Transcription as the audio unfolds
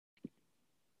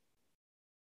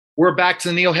We're back to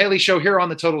the Neil Haley Show here on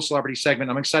the Total Celebrity segment.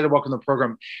 I'm excited to welcome to the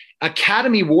program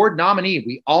Academy Award nominee.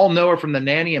 We all know her from The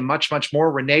Nanny and much, much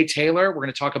more. Renee Taylor. We're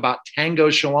going to talk about Tango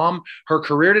Shalom, her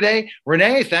career today.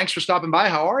 Renee, thanks for stopping by.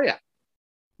 How are you?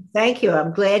 Thank you.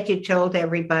 I'm glad you told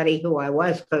everybody who I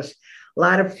was, because a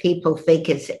lot of people think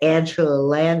it's Angela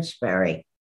Lansbury.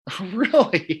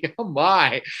 Really? Oh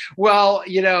my. Well,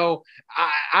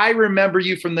 I remember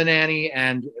you from The Nanny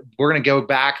and we're going to go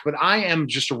back, but I am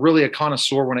just really a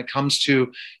connoisseur when it comes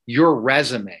to your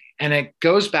resume. And it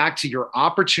goes back to your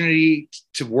opportunity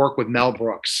to work with Mel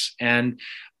Brooks. And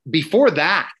before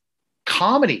that,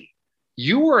 comedy.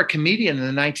 You were a comedian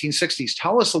in the 1960s.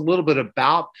 Tell us a little bit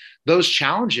about those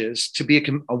challenges to be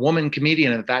a woman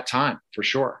comedian at that time, for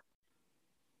sure.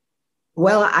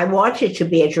 Well, I wanted to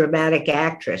be a dramatic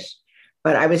actress,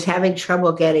 but I was having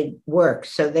trouble getting work.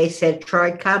 So they said,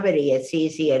 try comedy. It's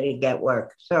easier to get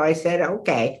work. So I said,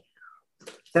 okay.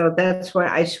 So that's why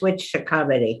I switched to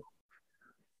comedy.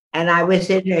 And I was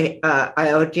I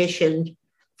auditioned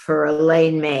for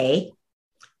Elaine May,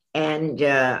 and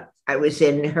I was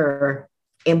in her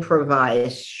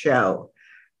improvised show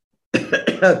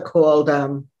called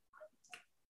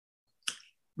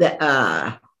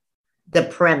The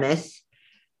Premise.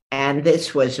 And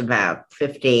this was about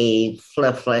 50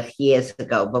 years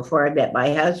ago, before I met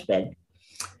my husband.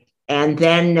 And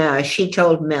then she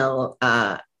told Mel,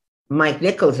 Mike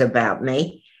Nichols, about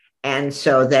me. And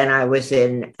so then I was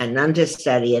in an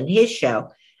understudy in his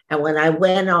show. And when I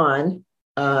went on,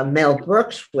 Mel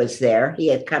Brooks was there. He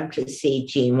had come to see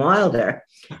Gene Wilder.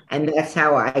 And that's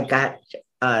how I got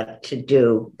to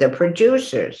do The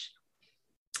Producers.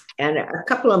 And a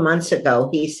couple of months ago,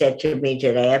 he said to me,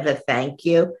 did I ever thank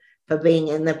you for being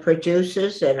in The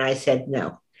Producers? And I said,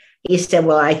 no. He said,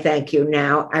 well, I thank you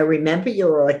now. I remember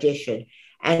your audition.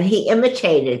 And he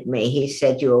imitated me. He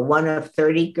said, you were one of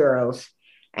 30 girls.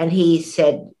 And he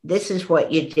said, this is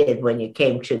what you did when you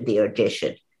came to the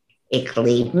audition. Ich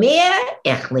lieb mir,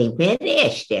 ich lieb mir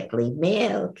nicht, ich lieb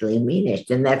mir, ich lieb mir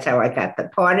nicht. And that's how I got the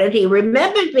part. And he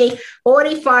remembered me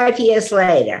 45 years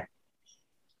later.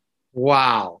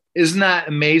 Wow. Isn't that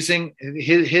amazing?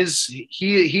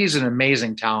 He's an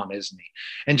amazing talent, isn't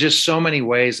he? In just so many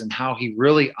ways, and how he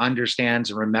really understands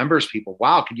and remembers people.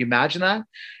 Wow. Can you imagine that?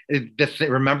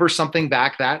 Remember something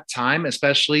back that time,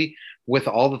 especially with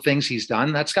all the things he's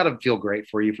done? That's got to feel great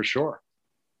for you, for sure.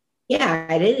 Yeah,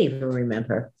 I didn't even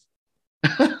remember.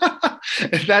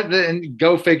 And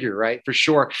go figure, right? For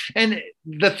sure. And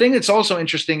the thing that's also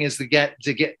interesting is to get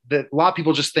that a lot of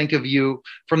people just think of you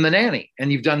from The Nanny,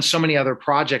 and you've done so many other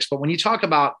projects. But when you talk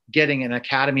about getting an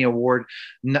Academy Award,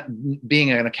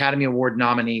 being an Academy Award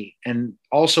nominee, and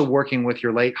also working with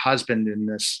your late husband in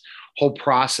this whole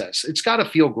process, it's got to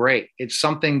feel great. It's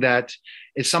something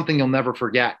you'll never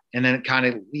forget. And then it kind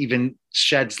of even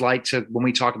sheds light to when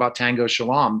we talk about Tango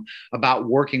Shalom, about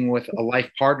working with a life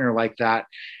partner like that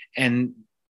and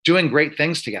doing great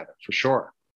things together, for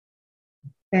sure.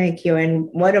 Thank you. And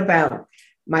what about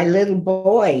my little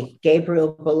boy,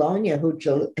 Gabriel Bologna, who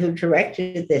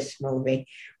directed this movie?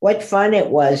 What fun it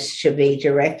was to be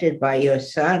directed by your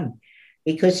son,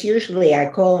 because usually I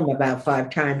call him about 5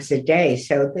 times a day.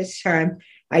 So this time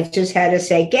I just had to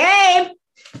say, Gabe!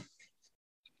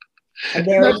 And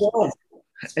there it was.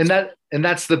 And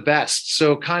that's the best.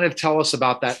 So kind of tell us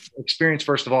about that experience,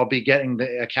 first of all, getting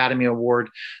the Academy Award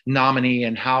nominee,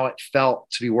 and how it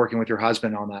felt to be working with your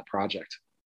husband on that project.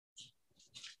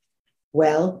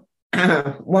 Well,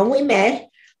 when we met,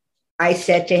 I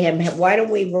said to him, why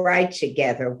don't we write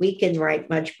together? We can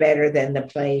write much better than the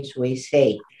plays we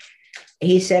see.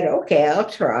 He said, okay, I'll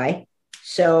try.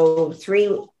 So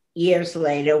 3 years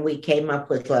later, we came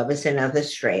up with Lovers and Other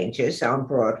Strangers on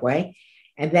Broadway.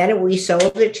 And then we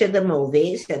sold it to the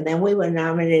movies. And then we were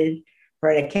nominated for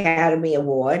an Academy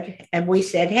Award. And we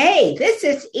said, hey, this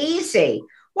is easy.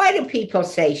 Why do people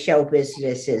say show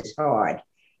business is hard?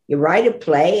 You write a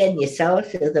play and you sell it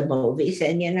to the movies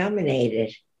and you're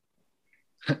nominated.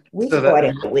 We thought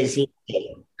it was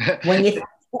easy. When you think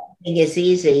something is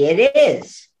easy, it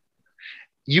is.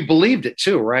 You believed it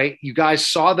too, right? You guys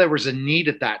saw there was a need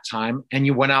at that time and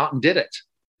you went out and did it.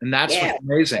 And that's what's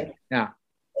amazing. Yeah.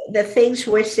 The things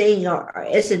we're seeing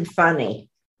isn't funny.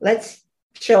 Let's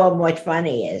show them what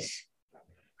funny is.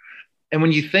 And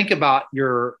when you think about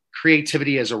your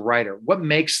creativity as a writer, what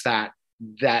makes that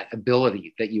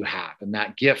ability that you have and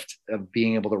that gift of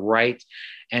being able to write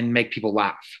and make people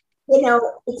laugh?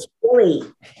 It's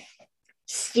really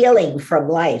stealing from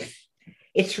life.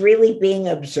 It's really being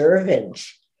observant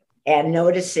and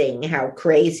noticing how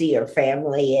crazy your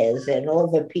family is and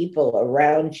all the people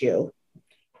around you,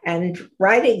 and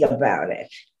writing about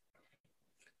it.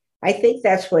 I think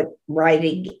that's what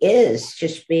writing is,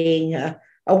 just being a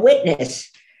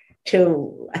witness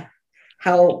to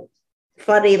how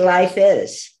funny life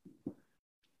is.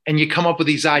 And you come up with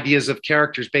these ideas of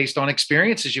characters based on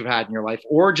experiences you've had in your life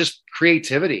or just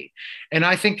creativity. And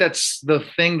I think that's the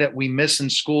thing that we miss in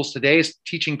schools today is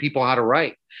teaching people how to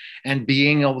write and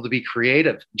being able to be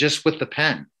creative just with the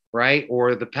pen, right?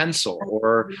 Or the pencil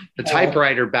or the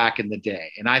typewriter back in the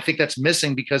day. And I think that's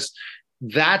missing because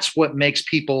that's what makes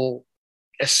people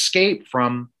escape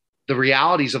from the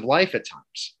realities of life at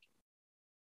times.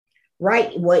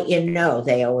 Write what you know,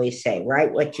 they always say,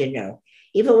 write what you know.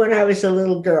 Even when I was a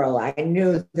little girl, I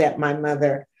knew that my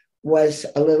mother was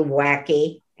a little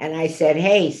wacky. And I said,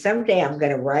 hey, someday I'm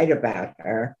going to write about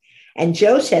her. And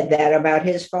Joe said that about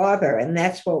his father. And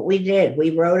that's what we did. We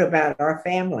wrote about our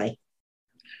family.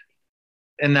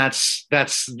 And that's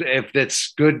if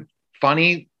it's good,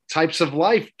 funny types of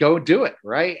life, go do it,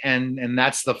 right? And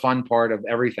that's the fun part of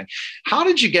everything. How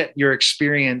did you get your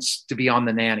experience to be on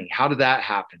The Nanny? How did that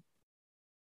happen?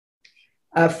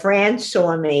 Fran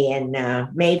saw me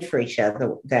and Made for Each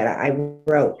Other that I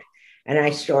wrote. And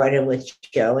I started with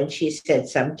Joe, and she said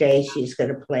someday she's going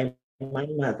to play my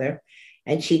mother.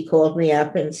 And she called me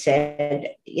up and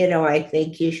said, I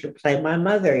think you should play my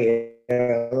mother.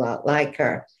 You're a lot like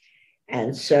her.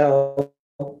 And so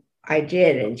I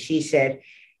did. And she said,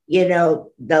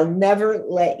 they'll never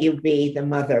let you be the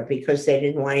mother because they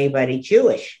didn't want anybody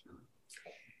Jewish.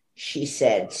 She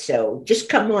said, so just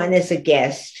come on as a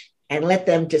guest and let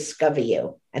them discover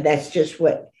you. And that's just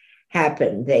what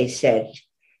happened. They said,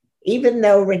 even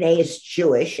though Renee is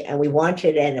Jewish and we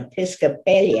wanted an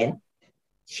Episcopalian,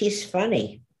 she's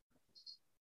funny.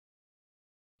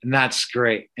 And that's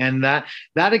great. And that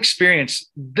experience,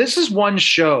 this is one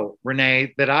show,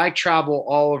 Renee, that I travel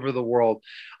all over the world.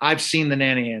 I've seen The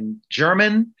Nanny in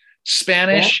German,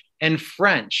 Spanish, and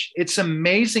French. It's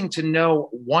amazing to know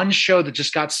one show that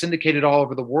just got syndicated all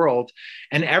over the world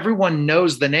and everyone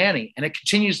knows The Nanny and it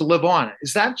continues to live on.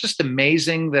 Is that just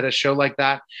amazing that a show like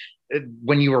that,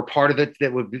 when you were part of it,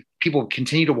 people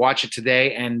continue to watch it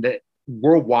today and that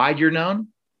worldwide you're known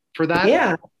for that?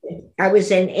 Yeah. I was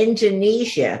in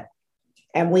Indonesia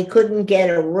and we couldn't get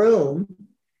a room.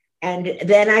 And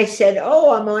then I said,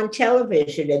 oh, I'm on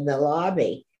television in the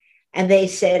lobby. And they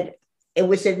said, it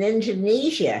was in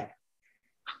Indonesia,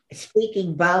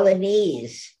 speaking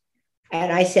Balinese.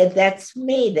 And I said, that's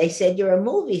me. They said, you're a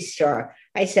movie star.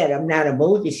 I said, I'm not a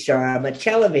movie star. I'm a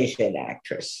television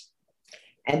actress.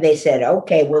 And they said,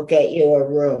 okay, we'll get you a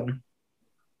room.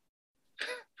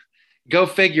 Go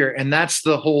figure. And that's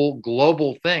the whole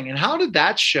global thing. And how did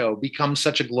that show become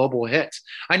such a global hit?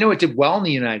 I know it did well in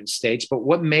the United States, but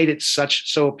what made it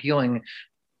so appealing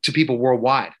to people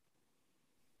worldwide?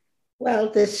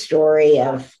 Well, the story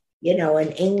of,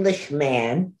 an English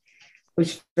man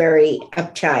who's very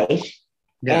uptight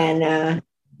and a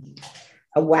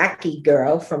wacky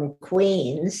girl from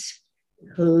Queens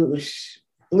who's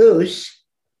loose.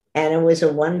 And it was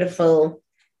a wonderful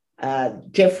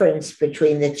difference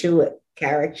between the two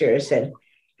characters and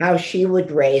how she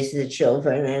would raise the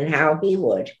children and how he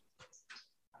would.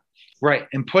 Right.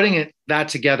 And putting that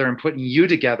together and putting you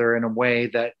together in a way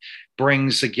that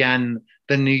brings, again,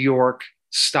 the New York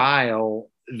style,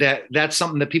 that's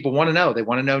something that people want to know. They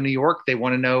want to know New York. They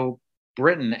want to know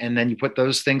Britain. And then you put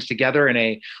those things together in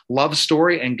a love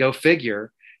story and go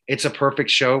figure. It's a perfect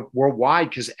show worldwide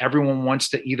because everyone wants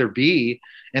to either be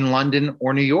in London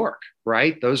or New York,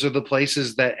 right? Those are the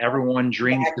places that everyone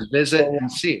dreams to visit and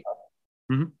see.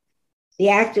 Mm-hmm. The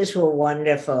actors were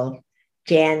wonderful.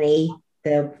 Danny,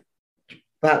 the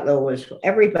butler,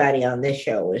 everybody on this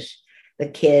show was the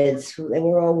kids. They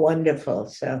were all wonderful.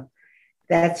 So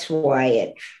that's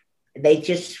why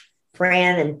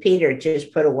Fran and Peter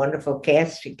just put a wonderful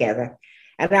cast together.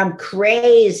 And I'm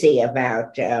crazy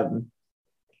about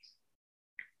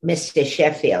Mr.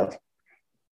 Sheffield.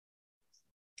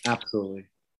 Absolutely.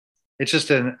 It's just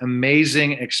an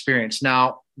amazing experience.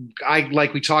 Now,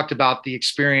 like we talked about the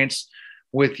experience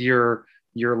with your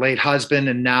late husband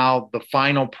and now the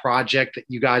final project that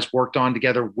you guys worked on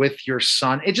together with your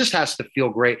son. It just has to feel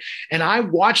great. And I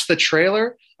watched the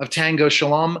trailer of Tango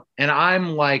Shalom and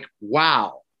I'm like,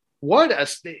 wow,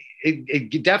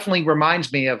 it definitely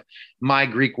reminds me of my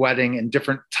Greek wedding and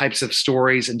different types of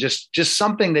stories and just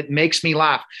something that makes me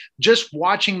laugh. Just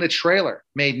watching the trailer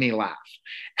made me laugh.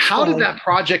 How did that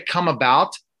project come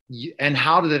about and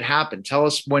how did it happen? Tell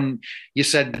us when you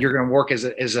said you're going to work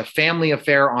as a family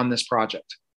affair on this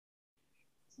project.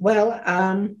 Well,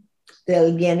 the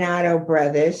Leonardo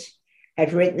brothers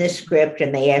had written the script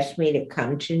and they asked me to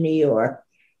come to New York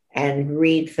and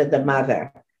read for the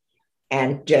mother.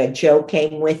 And Joe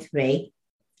came with me.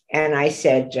 And I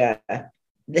said,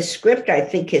 the script I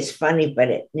think is funny, but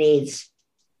it needs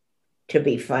to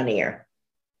be funnier.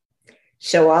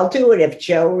 So I'll do it if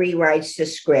Joe rewrites the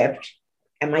script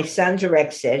and my son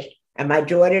directs it and my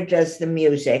daughter does the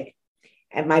music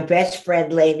and my best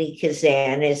friend, Lady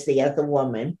Kazan, is the other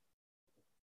woman.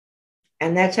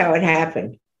 And that's how it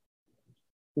happened.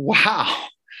 Wow.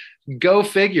 Go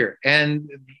figure. And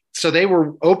so they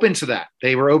were open to that.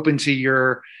 They were open to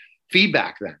your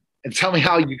feedback then. And tell me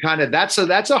how you kind of, that's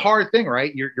a hard thing,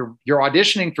 right? You're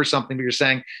auditioning for something, but you're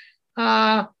saying,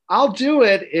 I'll do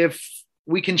it if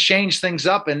we can change things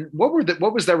up. And what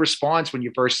was their response when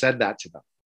you first said that to them?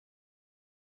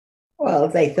 Well,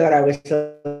 they thought I was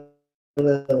a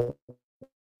little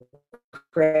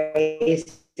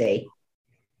crazy.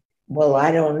 Well,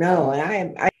 I don't know.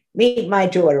 And I meet my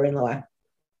daughter-in-law,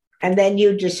 and then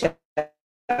you decide.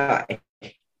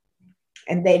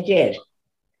 And they did.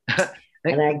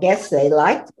 And I guess they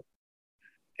liked it.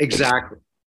 Exactly.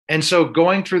 And so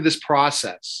going through this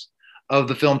process of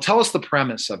the film, tell us the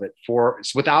premise of it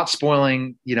without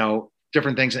spoiling,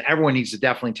 different things. And everyone needs to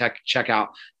definitely check out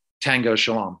Tango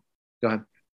Shalom. Go ahead.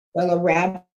 Well, a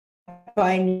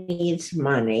rabbi needs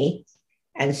money.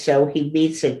 And so he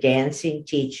meets a dancing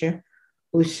teacher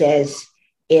who says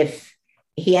if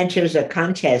he enters a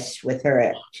contest with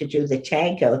her to do the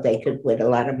tango, they could win a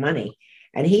lot of money.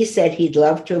 And he said he'd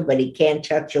love to, but he can't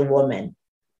touch a woman.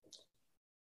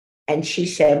 And she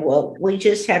said, well, we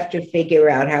just have to figure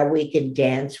out how we can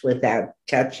dance without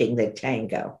touching the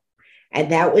tango.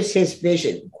 And that was his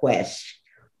vision quest,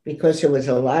 because there was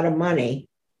a lot of money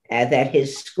that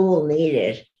his school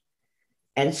needed.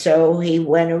 And so he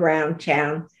went around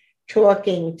town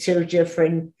talking to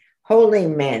different holy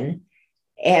men,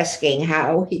 asking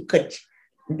how he could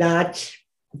not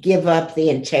give up the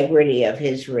integrity of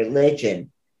his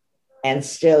religion and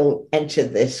still enter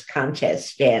this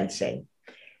contest dancing.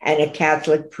 And a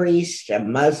Catholic priest, a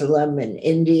Muslim, an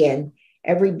Indian,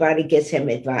 everybody gives him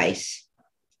advice.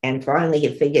 And finally,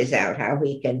 he figures out how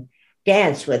he can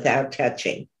dance without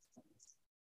touching.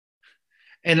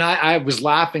 And I was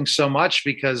laughing so much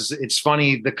because it's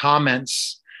funny, the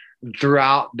comments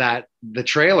throughout the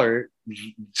trailer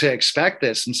to expect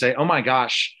this and say, oh my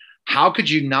gosh, how could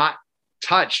you not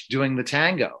touch doing the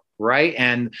tango, right?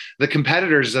 And the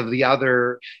competitors of the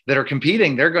other that are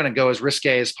competing, they're going to go as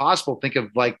risque as possible. Think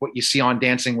of like what you see on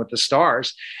Dancing with the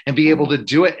Stars and be able to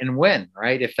do it and win,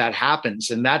 right? If that happens.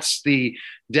 And that's the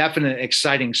definite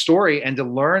exciting story. And to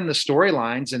learn the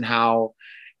storylines and how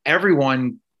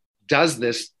everyone does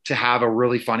this to have a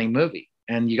really funny movie.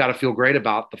 And you got to feel great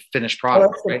about the finished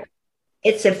product, right?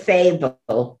 It's a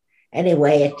fable.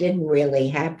 Anyway, it didn't really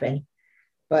happen,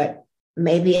 but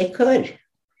maybe it could.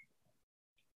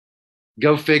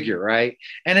 Go figure, right?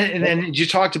 And you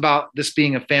talked about this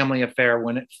being a family affair.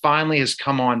 When it finally has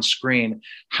come on screen,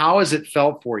 how has it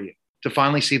felt for you to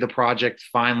finally see the project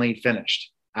finally finished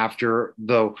after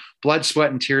the blood,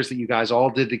 sweat, and tears that you guys all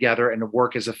did together and to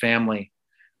work as a family?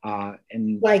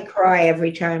 And I cry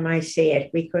every time I see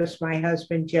it because my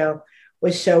husband, Joe,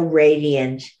 was so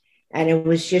radiant. And it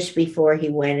was just before he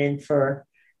went in for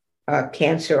a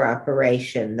cancer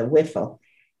operation, the Whiffle.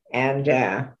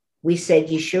 And we said,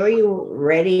 you sure you're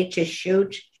ready to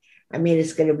shoot? I mean,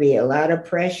 it's going to be a lot of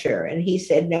pressure. And he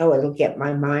said, no, it'll get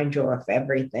my mind off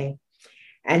everything.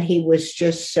 And he was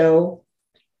just so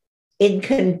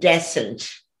incandescent.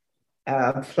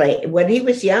 When he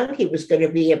was young, he was going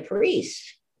to be a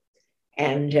priest.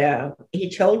 And he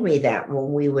told me that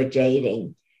when we were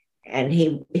dating. And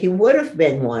he would have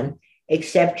been one,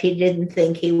 except he didn't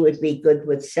think he would be good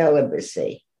with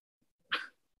celibacy.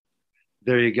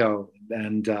 There you go.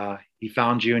 And he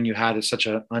found you and you had such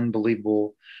an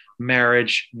unbelievable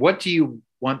marriage. What do you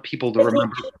want people to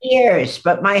remember? 52 years,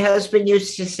 but my husband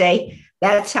used to say,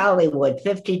 that's Hollywood,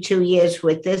 52 years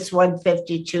with this one,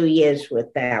 52 years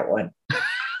with that one.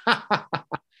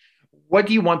 What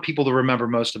do you want people to remember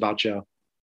most about Joe?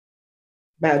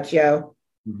 About Joe?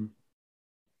 Mm-hmm.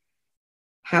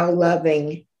 How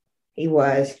loving he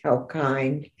was, how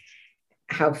kind,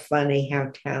 how funny,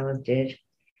 how talented,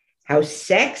 how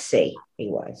sexy he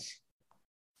was.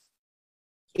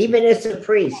 Even as a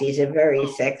priest, he's a very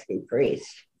sexy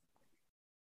priest.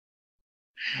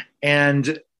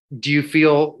 And do you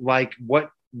feel like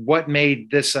what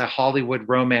made this a Hollywood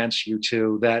romance, you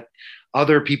two, that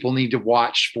other people need to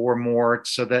watch for more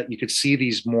so that you could see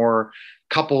these more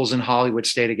couples in Hollywood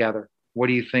stay together? What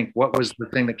do you think? What was the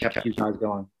thing that kept you guys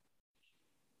going?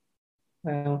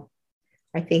 Well,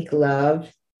 I think love,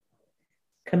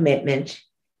 commitment,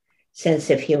 sense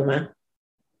of humor,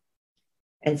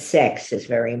 and sex is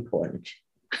very important.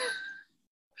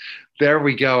 There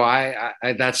we go.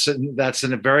 That's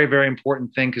a very, very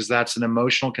important thing, because that's an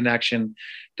emotional connection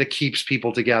that keeps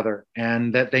people together,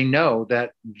 and that they know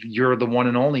that you're the one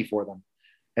and only for them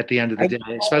at the end of the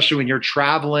day, especially when you're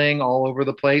traveling all over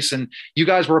the place. And you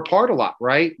guys were apart a lot,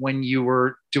 right? When you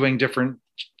were doing different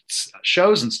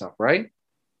shows and stuff, right?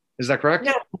 Is that correct?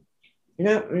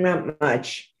 No, not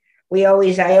much. I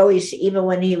always, even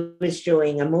when he was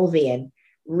doing a movie in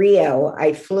Rio,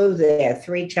 I flew there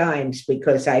 3 times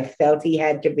because I felt he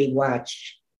had to be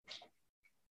watched.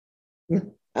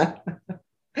 That's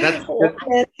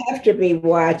have to be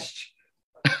watched.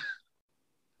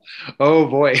 Oh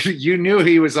boy, you knew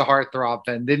he was a heartthrob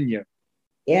then, didn't you?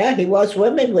 Yeah, he was.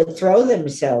 Women would throw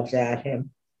themselves at him.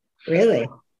 Really?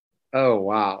 Oh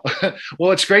wow.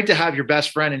 Well, it's great to have your best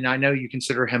friend, and I know you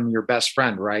consider him your best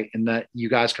friend, right? And that you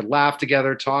guys could laugh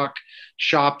together, talk,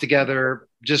 shop together,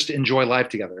 just enjoy life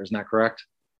together. Isn't that correct?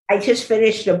 I just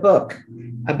finished a book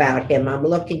about him. I'm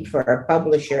looking for a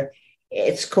publisher.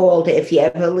 It's called If You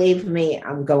Ever Leave Me,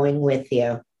 I'm Going With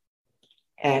You.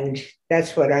 And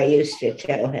that's what I used to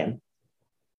tell him.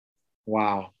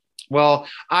 Wow. Well,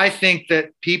 I think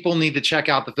that people need to check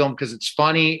out the film because it's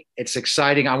funny, it's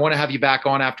exciting. I want to have you back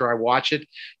on after I watch it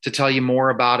to tell you more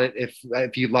about it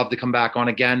if you'd love to come back on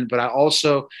again. But I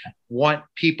also want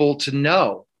people to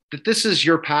know that this is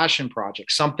your passion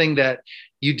project, something that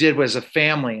you did as a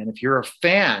family. And if you're a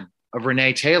fan of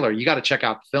Renee Taylor, you got to check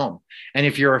out the film. And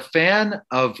if you're a fan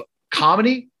of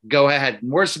comedy, go ahead.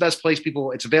 Where's the best place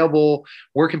it's available?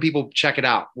 Where can people check it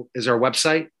out? Is there a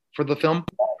website for the film?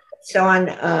 It's on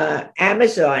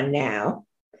Amazon now,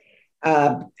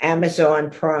 Amazon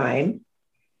Prime,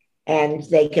 and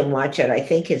they can watch it. I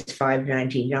think it's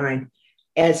 $5.99.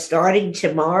 And starting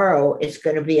tomorrow, it's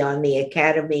going to be on the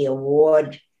Academy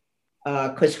Award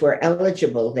because we're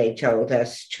eligible, they told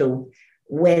us, to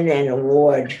win an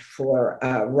award for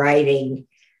writing,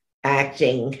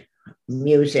 acting,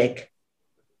 music,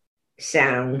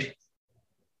 sound.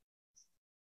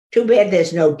 Too bad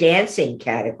there's no dancing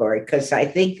category, because I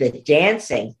think the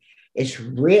dancing is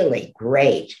really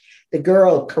great. The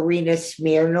girl, Karina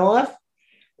Smirnoff,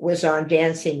 was on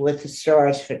Dancing with the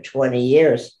Stars for 20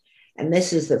 years. And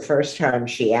this is the first time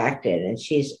she acted, and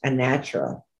she's a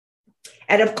natural.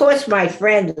 And of course, my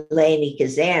friend, Lainey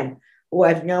Kazan, who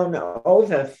I've known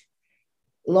over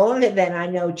longer than I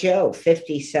know Joe,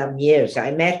 50 some years.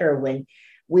 I met her when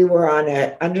we were on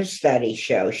an understudy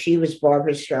show. She was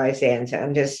Barbra Streisand's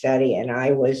understudy, and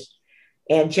I was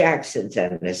Ann Jackson's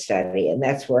understudy. And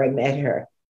that's where I met her.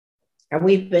 And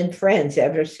we've been friends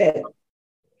ever since.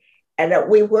 And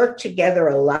we worked together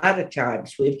a lot of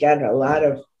times. We've done a lot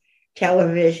of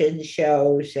television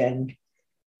shows and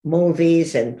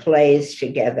movies and plays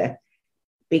together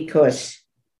because,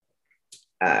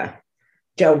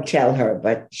 don't tell her,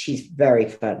 but she's very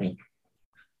funny.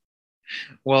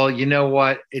 Well, you know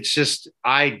what? It's just,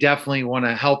 I definitely want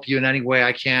to help you in any way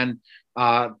I can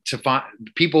to find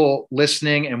people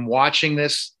listening and watching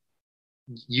this.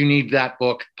 You need that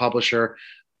book, publisher.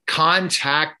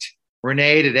 Contact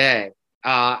Renee today.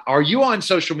 Are you on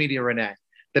social media, Renee,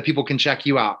 that people can check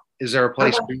you out? Is there a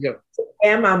place for you?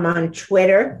 I'm on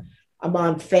Twitter. I'm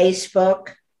on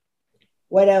Facebook.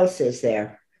 What else is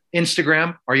there?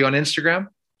 Instagram. Are you on Instagram?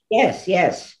 Yes.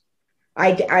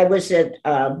 I was at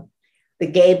the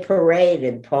gay parade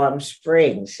in Palm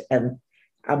Springs, and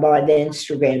I'm on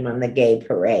Instagram on the gay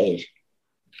parade.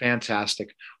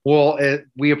 Fantastic. Well,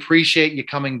 we appreciate you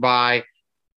coming by.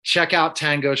 Check out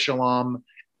Tango Shalom.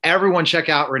 Everyone check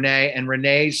out Renee, and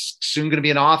Renee's soon going to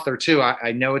be an author too.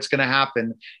 I know it's going to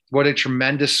happen. What a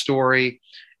tremendous story.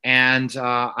 And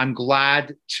I'm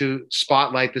glad to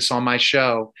spotlight this on my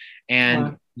show. And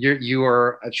wow. You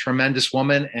are a tremendous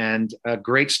woman and a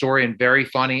great story and very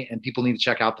funny, and people need to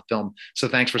check out the film. So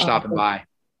thanks for stopping by.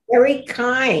 Very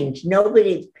kind.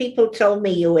 People told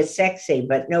me you were sexy,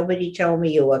 but nobody told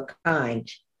me you were kind.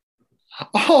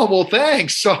 Oh, well,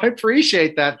 thanks. So I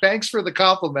appreciate that. Thanks for the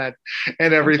compliment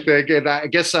and everything. And I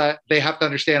guess they have to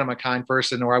understand I'm a kind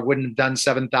person, or I wouldn't have done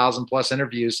 7,000 plus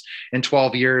interviews in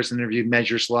 12 years and interviewed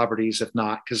major celebrities if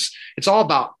not, because it's all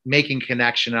about making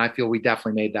connection. And I feel we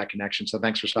definitely made that connection. So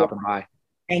thanks for stopping by.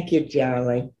 Thank you,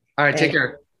 Charlie. All right. Take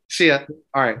care. See ya.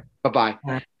 All right.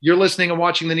 Bye-bye. You're listening and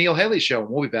watching The Neil Haley Show.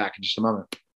 We'll be back in just a moment.